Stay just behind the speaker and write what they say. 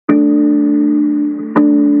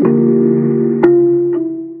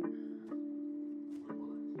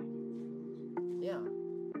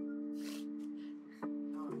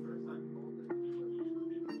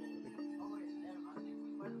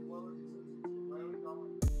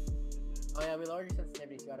Oh yeah, we lowered your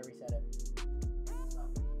sensitivity, so you gotta reset it.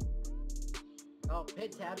 Oh,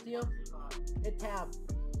 hit tab, Theo. Hit tab.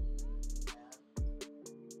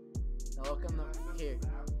 Now look on the here.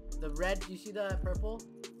 The red. You see the purple?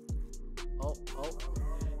 Oh.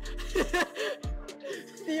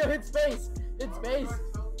 Theo, hit space. Hit space.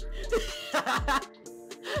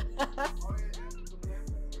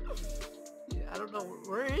 Yeah, I don't know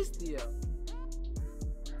where is Theo.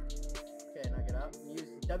 Okay, knock it out. Use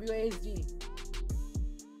WASD.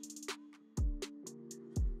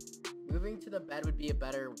 Moving to the bed would be a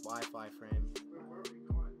better Wi-Fi frame.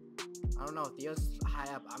 I don't know. Theo's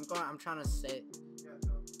high up. I'm trying to sit.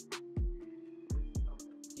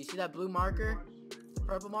 Do you see that blue marker? The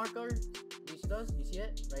purple marker? Do you see those? You see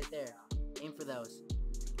it? Right there. Aim for those.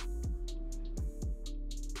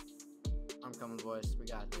 I'm coming, boys. We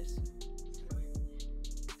got this.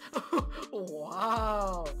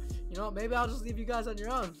 Wow. You know what? Maybe I'll just leave you guys on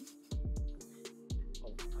your own.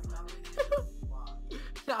 Oh.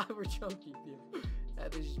 Nah, we're joking, dude.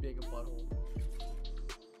 That is just being a butthole.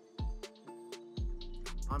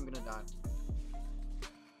 I'm gonna die.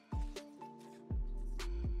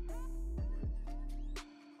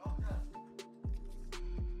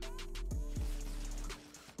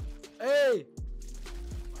 Hey!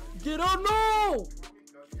 Get on, no!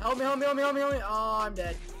 Help me. Oh, I'm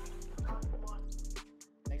dead.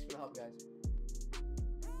 Thanks for the help, guys.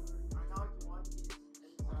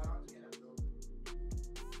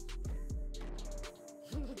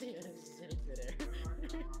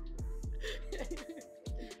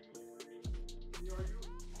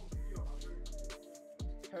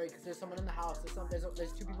 Hurry, because there's someone in the house.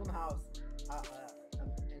 There's two people in the house.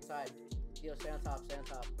 Inside. Theo, stay on top.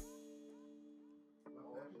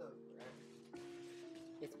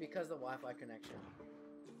 It's because of the Wi-Fi connection.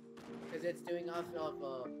 Because it's doing off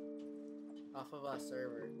of a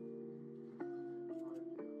server.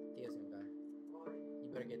 Theo's gonna die. You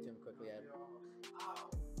better get to him quickly, Adam.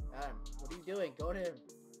 Adam, what are you doing? Go to him.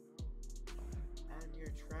 Adam, you're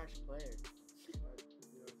a trash player.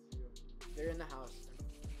 They're in the house.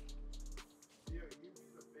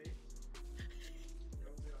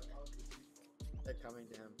 They're coming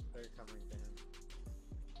to him.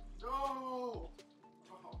 No!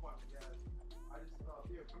 Oh my god. I just thought,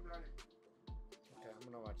 here, come down here. Okay, I'm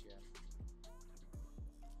gonna watch you, Adam.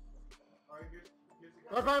 Alright, here's the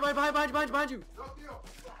guy. Behind you! No, Theo!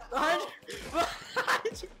 Behind you! I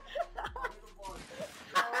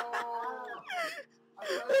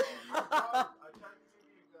tried to give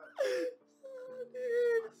you a gun.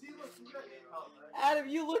 See, look, you got 8 health, right? Adam,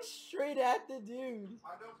 you look straight at the dude.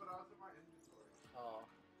 I know, but I was in my inventory. Oh.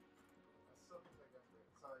 That's something I got there.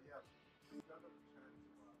 So, yeah. You got the chance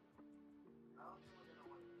to I don't think we're gonna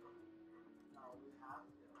win. No, we have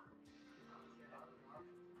to.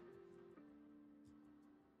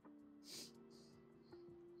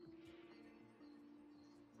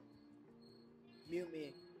 Mute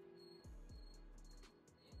me.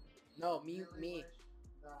 No, mute me.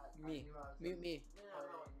 Me. Mute me.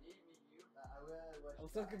 I'm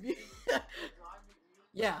so confused.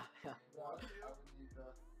 Yeah. I would need the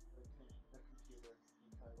computer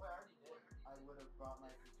because I would have brought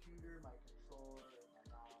my computer, my controller, and my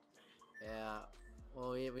mouse. Yeah.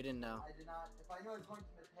 Well, we didn't know. I did not. If I knew I was going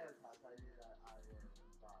to Mateo's house, I knew that I would have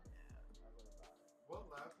brought it. I would have brought it.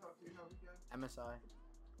 What laptop do you have again? MSI.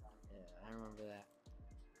 Yeah, I remember that.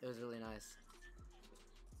 It was really nice.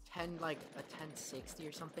 1060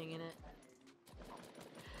 or something in it,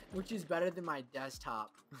 which is better than my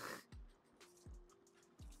desktop.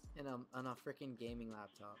 And on a freaking gaming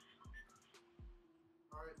laptop.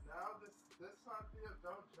 Alright, now this time, Theo,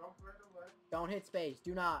 don't jump right away. Don't hit space.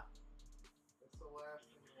 Do not. It's the last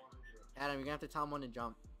thing you want to do. Adam, you're gonna have to tell him when to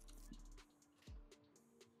jump.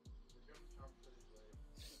 You're gonna jump pretty late.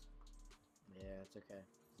 Yeah, it's okay.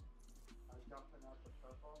 I'm jumping out the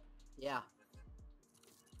purple. Yeah.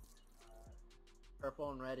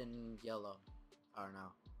 Purple and red and yellow. Or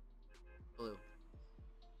no. Blue.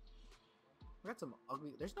 We got some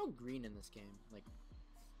ugly. There's no green in this game. Like.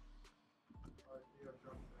 Alright, Theo,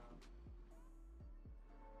 jump down.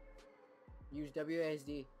 Use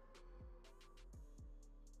WASD.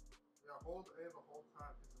 Yeah, hold A the whole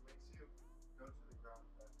time because it makes you go to the ground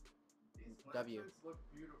fast. These W. lanterns look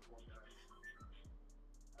beautiful,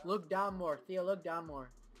 guys. Look down more. Theo, look down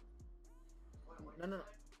more. No.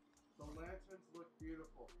 The lanterns look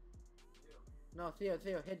beautiful. No, Theo,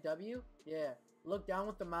 hit W. Yeah. Look down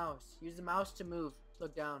with the mouse. Use the mouse to move.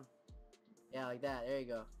 Look down. Yeah, like that. There you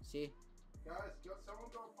go. See? Guys, someone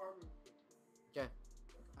go apartment. Okay.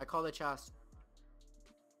 I call the chest.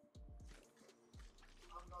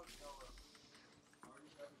 I'm not sure. Are you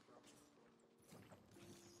having trouble?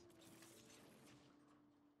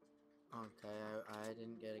 Okay, I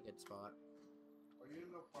didn't get a good spot. Are you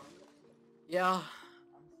in the apartment? Yeah. I'm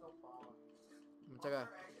still following. It's okay.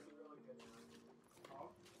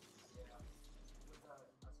 Oh?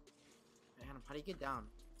 Man, how do you get down?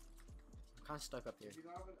 I'm kind of stuck up here. If you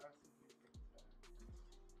don't have an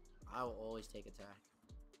SCP, I will always take attack.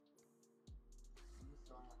 I'm just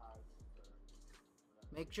trying to hide.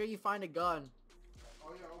 Make sure you find a gun.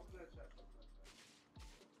 Oh yeah, open that chest.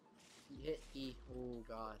 You hit E. Oh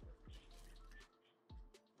god.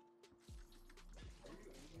 Are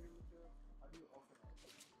you in here, Michelle? How do you open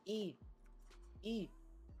it? E. E. E?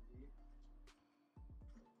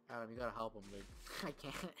 Adam, you gotta help him, dude. I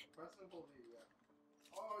can't. Press and hold E, yeah.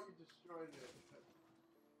 Oh, you destroyed it.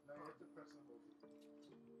 Now you have to press and hold E.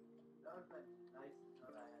 That was nice to know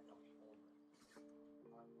that I had to hold it.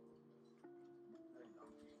 There you go.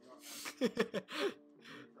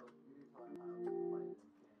 You need to learn how to play this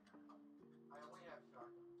game. I only have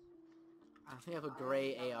shotguns. I think I have a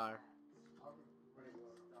gray AR. I'm ready to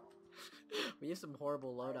go. We have some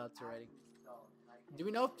horrible loadouts already. Do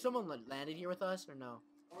we know if someone landed here with us or no?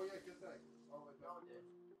 Oh yeah, get that. Oh my god.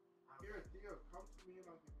 Here, Theo, come to me and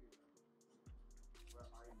I'll give you that. Where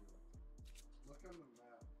are you? Look on the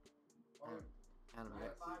map. Oh, Adam, yeah,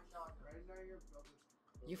 see, right now you're building.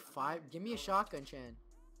 you five? Give me a shotgun, Chan.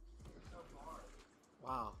 You're so far.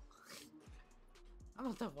 Wow. I'm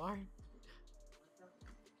not that far. How do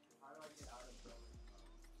I get out of building?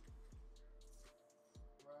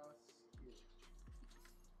 Press E.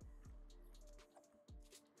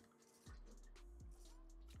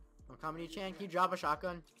 I'm coming to you, Chan. Can you drop a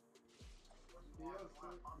shotgun?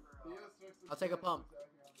 I'll take a pump.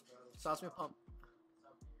 Sauce me a pump.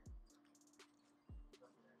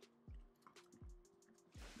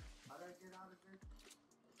 How do I get out of here?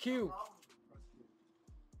 Q.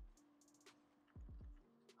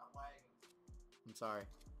 I'm lagging. I'm sorry.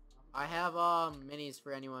 I have minis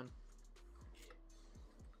for anyone.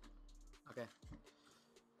 Okay.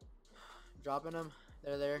 Dropping them.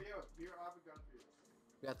 They're there. Theo, here, I have a gun for you.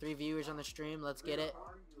 We got 3 viewers on the stream. Let's get it.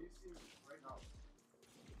 Do you see me right now?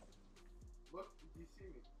 Look, do you see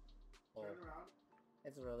me? Oh, Turn around.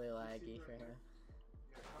 it's really laggy for him.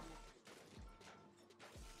 Yeah, come with me.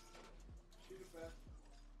 Shoot it back.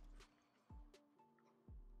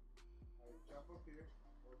 Alright, jump up here.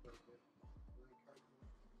 Or break it. Really careful.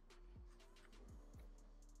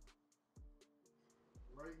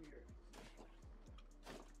 Right here.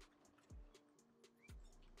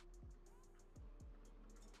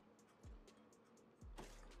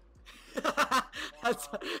 That's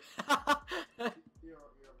Here,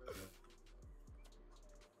 over there.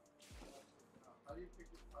 How do you pick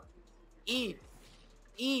it? How do you see it? E.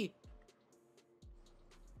 E.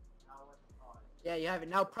 Now what's the pause? Yeah, you have it.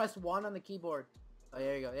 Now press 1 on the keyboard. Oh,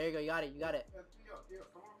 there you go. There you go. You got it. You got it. Yeah, Theo,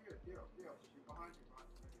 come over here. Theo, she's behind you. Behind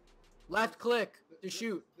you. Left click to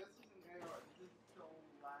shoot. This is an AR. This is so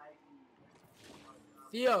laggy.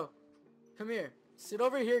 Theo, come here. Sit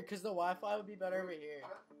over here because the Wi-Fi would be better over here.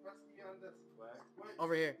 Press E on this. Wait,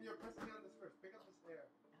 Over here. Theo, press E on this first. Pick up this AR.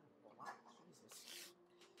 Jesus.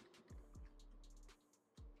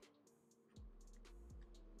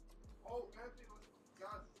 Oh, Anthony,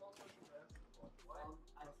 guys, it's all pushing basketball. What?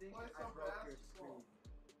 I think Play I some broke your basketball. screen.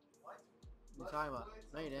 What? What are you talking about? Play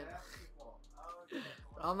No, you some didn't. basketball. Oh, okay.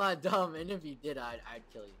 I'm not dumb, and if you did, I'd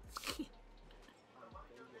kill you. I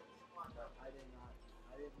did not.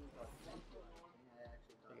 I didn't use a pencil. I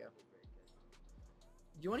actually thought There you it would break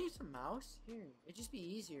it. Do you want to use a mouse? Here, it'd just be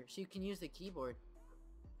easier, so you can use the keyboard.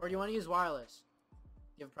 Or do you want to use wireless?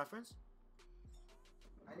 Do you have a preference?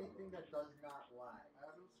 Anything that does not lag.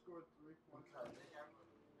 Adam scored 3 points. Because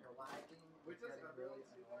the lagging Wait, is does getting everyone really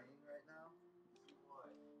see that? annoying right now. What?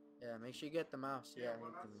 Yeah, make sure you get the mouse. Yeah,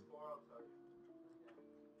 when I you score, I'll tell you. can-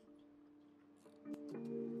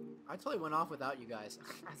 I totally went off without you guys.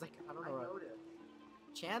 I was like, I don't I know. What... noticed.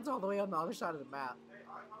 Chan's all the way on the other side of the map. Hey,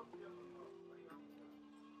 I helped you. What do you help me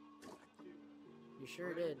with? You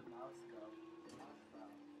sure did. The mouse go. The mouse go.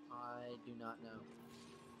 I do not know. You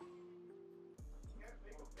can't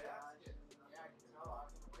make a basket. Yeah, I can tell.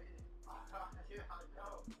 I've been waiting. Yeah, I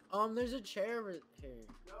know. There's a chair over here.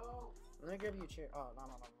 No. Let me grab you a chair. Oh, no.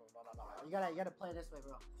 You gotta play this way,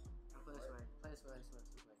 bro. Play this way. Play this way.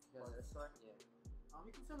 Oh, this one? Yeah.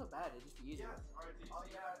 You can feel the bad. It'd just be easier. Yes. Alright, oh,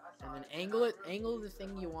 yeah, I saw And then it. angle the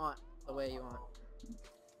thing you want the way you want. Well,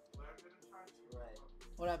 I'm gonna try to- Right.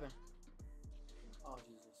 What happened? Oh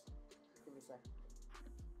Jesus! Give me a sec.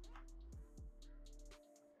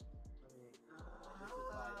 Let me. This is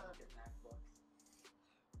why I don't get MacBooks.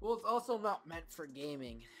 Well, it's also not meant for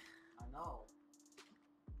gaming. I know.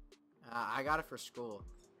 I got it for school.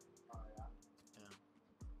 Oh, yeah. Yeah.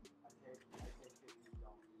 I take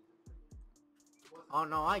Oh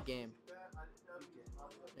no, I game. That, I didn't know you get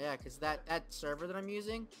nothing. Yeah, cause that server that I'm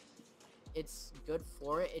using, it's good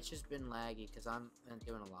for it. It's just been laggy because I'm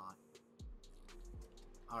doing a lot.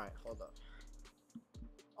 All right, hold up.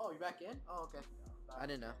 Oh, you're back in? Oh, okay. I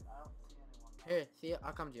didn't know. I don't see anyone. Here, Theo,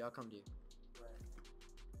 I'll come to you. I'll come to you.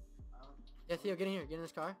 I don't. Yeah, Theo, get in here. Get in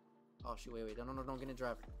this car. Oh shoot, wait. No, don't get in the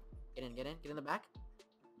driver. Get in. Get in the back.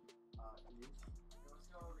 You. Let's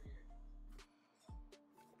go over here.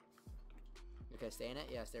 Okay, stay in it.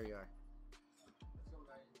 Yes, there you are. Let's go,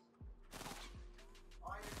 guys.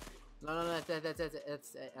 Oh, No,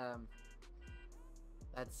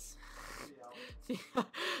 that's yeah.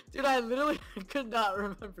 dude, I literally could not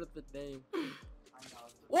remember the name. I know.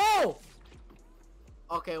 Whoa!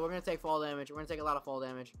 Okay, we're gonna take fall damage. We're gonna take a lot of fall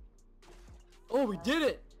damage. Oh, we did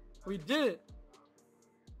it! We did it!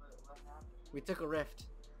 What happened? We took a rift.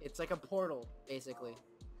 It's like a portal, basically.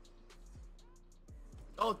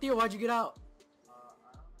 Oh, Theo, why'd you get out? I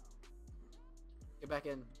don't know. Get back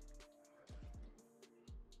in.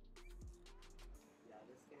 Yeah,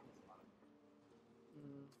 this game is fun.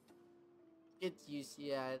 It's used.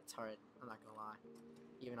 Yeah, it's hard. I'm not gonna lie.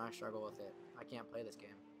 Even I struggle with it. I can't play this game.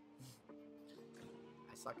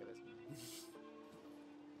 I suck at this game.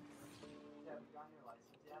 Yeah, have you gotten your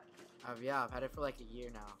license yet? Yeah, I've had it for like a year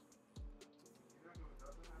now. You know who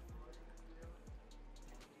doesn't have to like this video?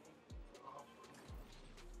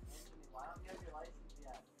 Anthony, why don't you have your license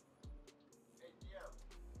yet? Hey, Theo.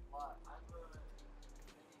 What? I'm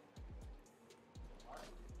What?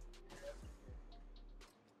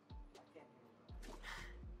 I can't hear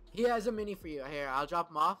you. He has a mini for you. Here, I'll drop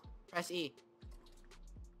him off. Press E.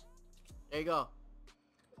 There you go.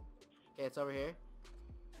 Okay, it's over here.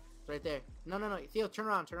 It's right there. No. Theo, turn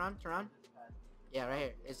around. Just pass. Yeah, right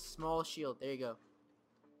here. It's small shield. There you go.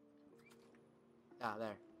 Ah,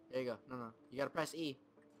 there. There you go. No. You gotta press E.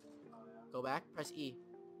 Oh, yeah. Go back. Press E.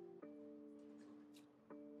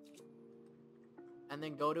 And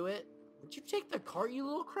then go to it. Would you take the cart, you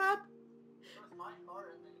little crap? It was my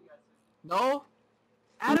car, and then you guys said, No.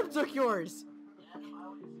 Adam took yours. yeah, I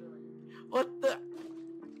already showed you. What the?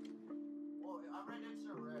 Well, I'm right next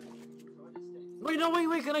to a red, so I just stay. Wait, no,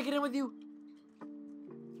 wait. Can I get in with you?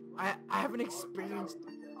 I haven't experienced.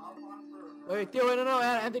 Hop on for a Wait, Theo, no,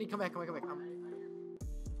 Anthony, come back. I hear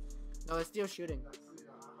No, it's still shooting. Oh,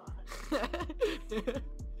 wait,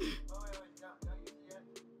 don't you see it?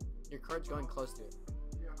 Your cart's going close to it.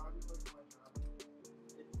 Yeah, how do you like my job?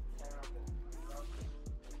 It's terrible.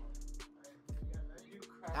 You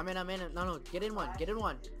crashed. I'm in. No, get in one. Get in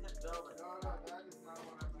one. Into the building. No, that is not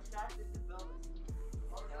what I You meant. crashed into the building.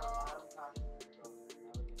 Oh, Yeah, no. Adam crashed into the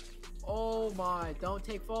building. Oh my, don't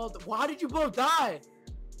take fall. Why did you both die?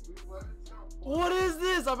 We let it jump. What is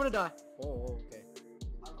this? I'm gonna die. Oh, okay.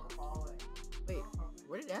 I'm crawling. Wait,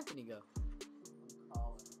 where did Anthony go? I'm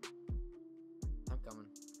crawling. I'm coming.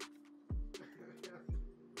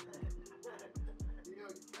 Theo, you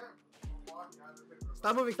can't walk out of it.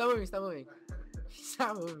 Stop moving.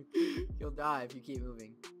 Stop moving. You'll die if you keep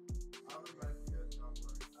moving. I'm about to get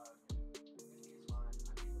somewhere. It's fine. I don't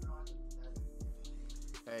even know how to test.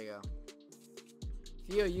 There you go.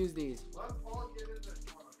 Theo, use these. Let's all get in this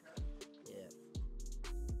one, okay? Yeah.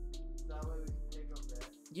 That way we can take a risk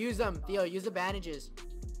Use them, Theo. Use the bandages.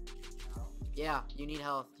 now. Yeah, you need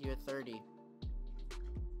health. You're at 30.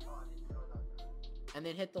 Oh, I didn't know that. And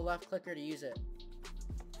then hit the left clicker to use it.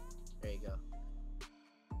 There you go.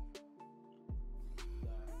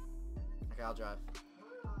 Okay, I'll drive.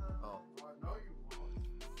 Oh. No, you won't.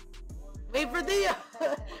 Wait for Theo!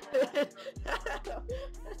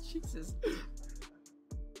 Jesus.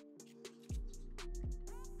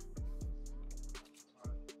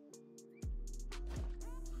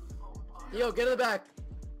 Theo, get in the back.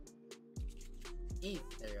 E.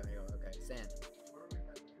 There you go. Okay, sand. Where are we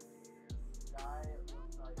headed? Guy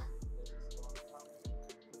looks like there's storm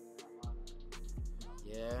coming.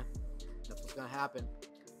 Yeah, that's what's gonna happen.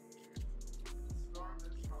 Storm is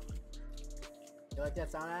coming. You like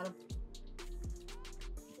that sound, Adam?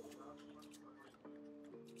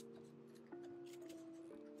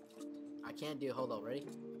 I can't do it. Hold on, ready?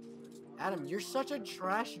 Adam, you're such a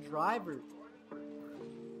trash driver.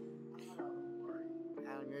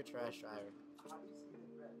 Adam, you're a trash driver. How do you see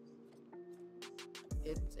the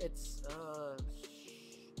rips? It's I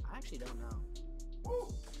actually don't know. Ooh!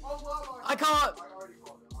 Oh, lava! I call it. I already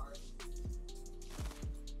called it. Alright.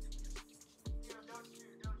 Here, don't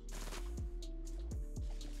shoot, don't shoot.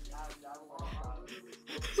 That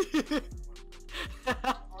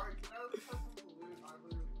Alright, can I just have some balloon? I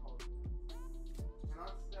literally called it. And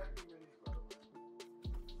I'm stacking minis, by the way.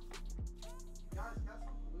 Guys, got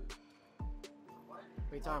some balloon. What? What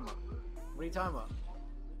are you talking about? What What are you talking about? Is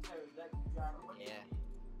that you driving? Yeah.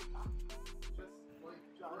 Just like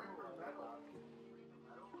Driving break or the metal.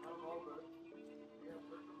 I'm over. Yeah,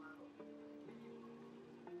 break the metal.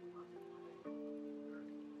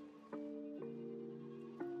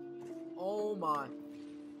 Oh my.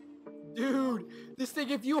 Dude, this thing,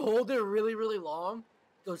 if you hold it really, really long,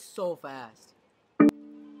 goes so fast.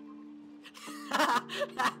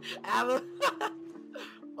 Adam.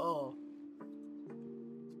 Oh. This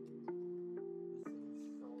thing is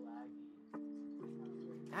so laggy.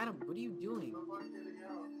 Adam, what are you doing? Good luck getting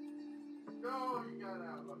out. No, you got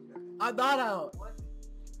out. Okay. I'm not out. What?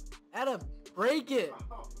 Adam, break it.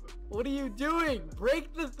 Oh, What are you doing?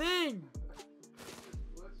 Break the thing.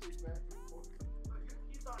 glitching back and forth.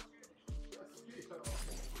 He's not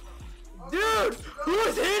shooting. Dude,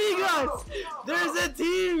 who's hitting us? There's a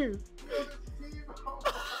team.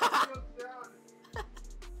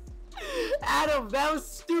 Adam, that was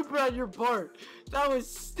stupid on your part. That was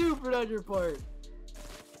stupid on your part.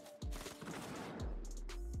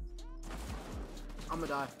 I'ma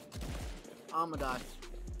die. I'ma die.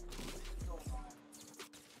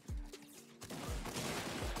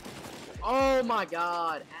 Oh my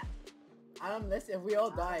god. Adam, listen, if we all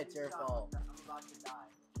die, it's your fault. I'm about to die.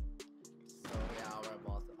 So yeah, we're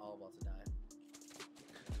all about to die.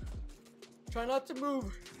 Try not to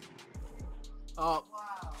move. Oh,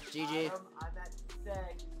 Wow. GG. I'm at 6.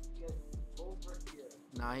 Get over here.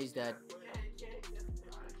 nah, he's dead. Yeah, you can't get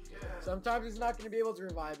there. Sometimes he's not gonna be able to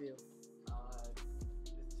revive you.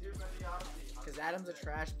 There's too many options. Cause Adam's a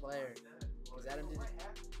trash player. Cause Adam didn't. What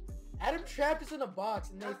happened? Adam trapped us in a box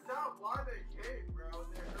and they. That's not why they came, bro.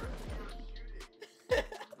 They heard you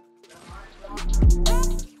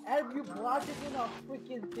shooting. Adam, you blocked us in a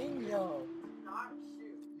freaking thing, yo. Not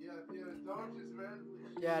shoot. Yeah, don't just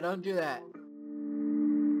randomly. Yeah, don't do that.